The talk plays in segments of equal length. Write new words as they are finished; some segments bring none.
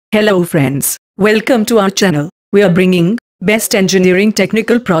Hello friends, welcome to our channel. We are bringing best engineering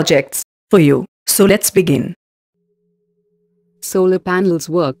technical projects for you. So let's begin. Solar panels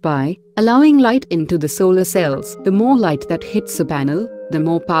work by allowing light into the solar cells. The more light that hits a panel, the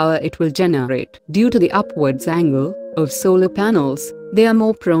more power it will generate. Due to the upwards angle of solar panels, they are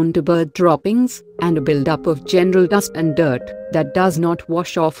more prone to bird droppings and a buildup of general dust and dirt that does not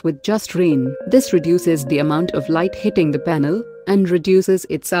wash off with just rain. This reduces the amount of light hitting the panel and reduces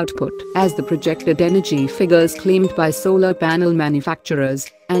its output. As the projected energy figures claimed by solar panel manufacturers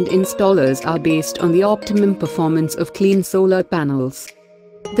and installers are based on the optimum performance of clean solar panels,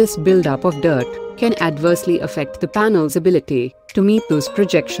 this buildup of dirt can adversely affect the panel's ability to meet those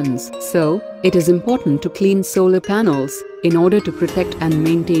projections. So, it is important to clean solar panels in order to protect and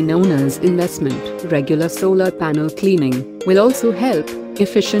maintain owners' investment. Regular solar panel cleaning will also help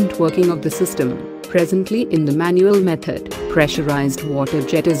efficient working of the system. Presently in the manual method, pressurized water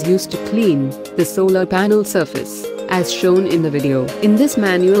jet is used to clean the solar panel surface, as shown in the video. In this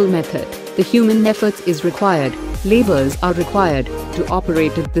manual method, the human effort is required. Labors are required to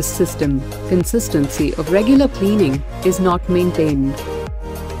operate this system. Consistency of regular cleaning is not maintained.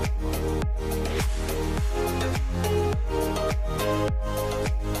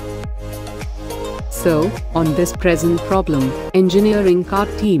 So, on this present problem, engineering cart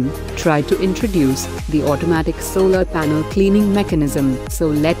team tried to introduce the automatic solar panel cleaning mechanism. So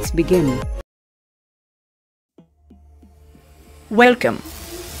let's begin. Welcome.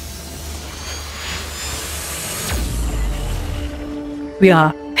 We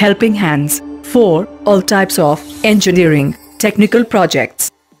are helping hands for all types of engineering technical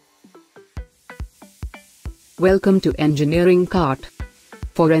projects. Welcome to Engineering Cart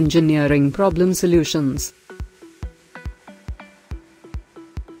for engineering problem solutions.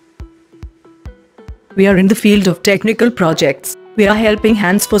 We are in the field of technical projects. We are helping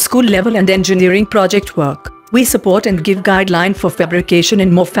hands for school level and engineering project work. We support and give guideline for fabrication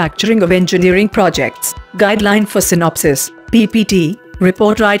and manufacturing of engineering projects, guideline for synopsis, PPT,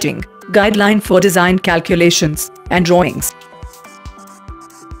 report writing, guideline for design calculations and drawings.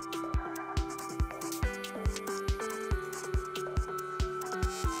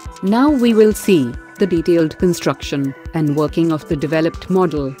 Now we will see the detailed construction and working of the developed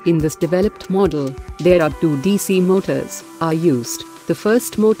model. In this developed model, there are two DC motors are used. The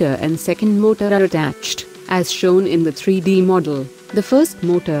first motor and second motor are attached, as shown in the 3D model. The first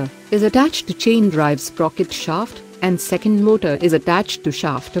motor is attached to chain drive sprocket shaft, and second motor is attached to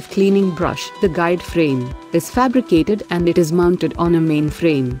shaft of cleaning brush. The guide frame is fabricated and it is mounted on a main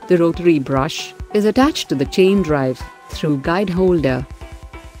frame. The rotary brush is attached to the chain drive through guide holder.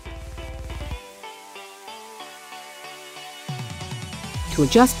 To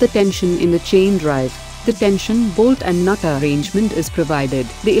adjust the tension in the chain drive, the tension bolt and nut arrangement is provided.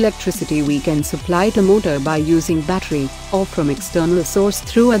 The electricity we can supply to motor by using battery or from external source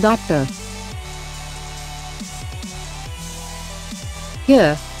through adapter.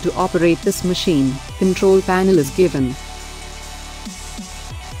 Here, to operate this machine, control panel is given.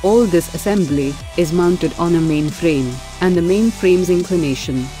 All this assembly is mounted on a main frame, and the main frame's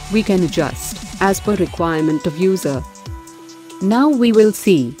inclination we can adjust as per requirement of user. Now we will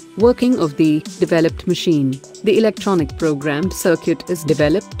see working of the developed machine. The electronic programmed circuit is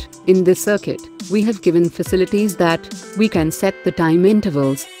developed. In this circuit, we have given facilities that we can set the time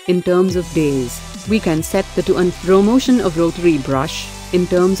intervals in terms of days. We can set the to and fro motion of rotary brush. In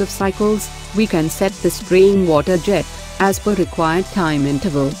terms of cycles, we can set the spraying water jet as per required time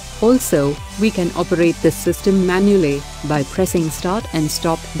interval. Also, we can operate this system manually by pressing start and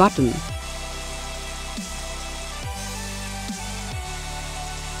stop button.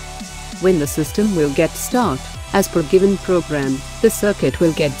 When the system will get start, as per given program, the circuit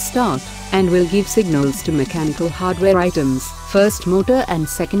will get start and will give signals to mechanical hardware items. First motor and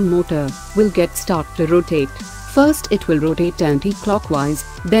second motor will get start to rotate. First it will rotate anti-clockwise,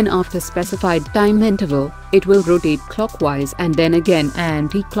 then after specified time interval, it will rotate clockwise and then again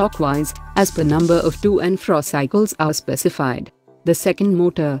anti-clockwise, as per number of to and fro cycles are specified. The second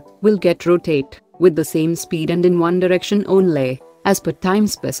motor will get rotate with the same speed and in one direction only, as per time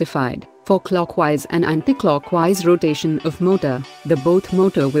specified. For clockwise and anti-clockwise rotation of motor, the both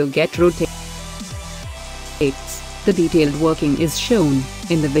motor will get rotates. The detailed working is shown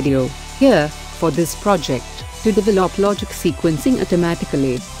in the video. Here, for this project, to develop logic sequencing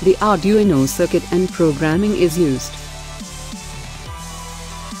automatically, the Arduino circuit and programming is used.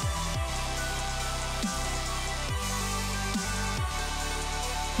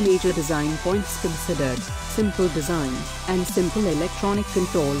 major design points considered: simple design and simple electronic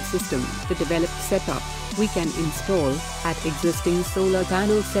control system. The developed setup we can install at existing solar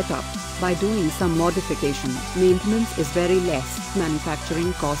panel setup by doing some modification. Maintenance is very less,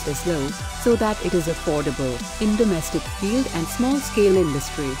 manufacturing cost is low, so that it is affordable. In domestic field and small scale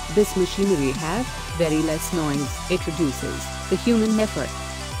industry, this machinery have very less noise. It reduces the human effort.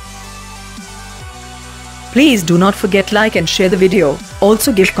 Please do not forget like and share the video.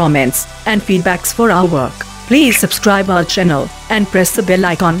 Also give comments and feedbacks for our work. Please subscribe our channel and press the bell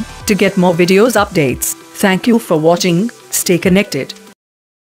icon to get more videos updates. Thank you for watching. Stay connected.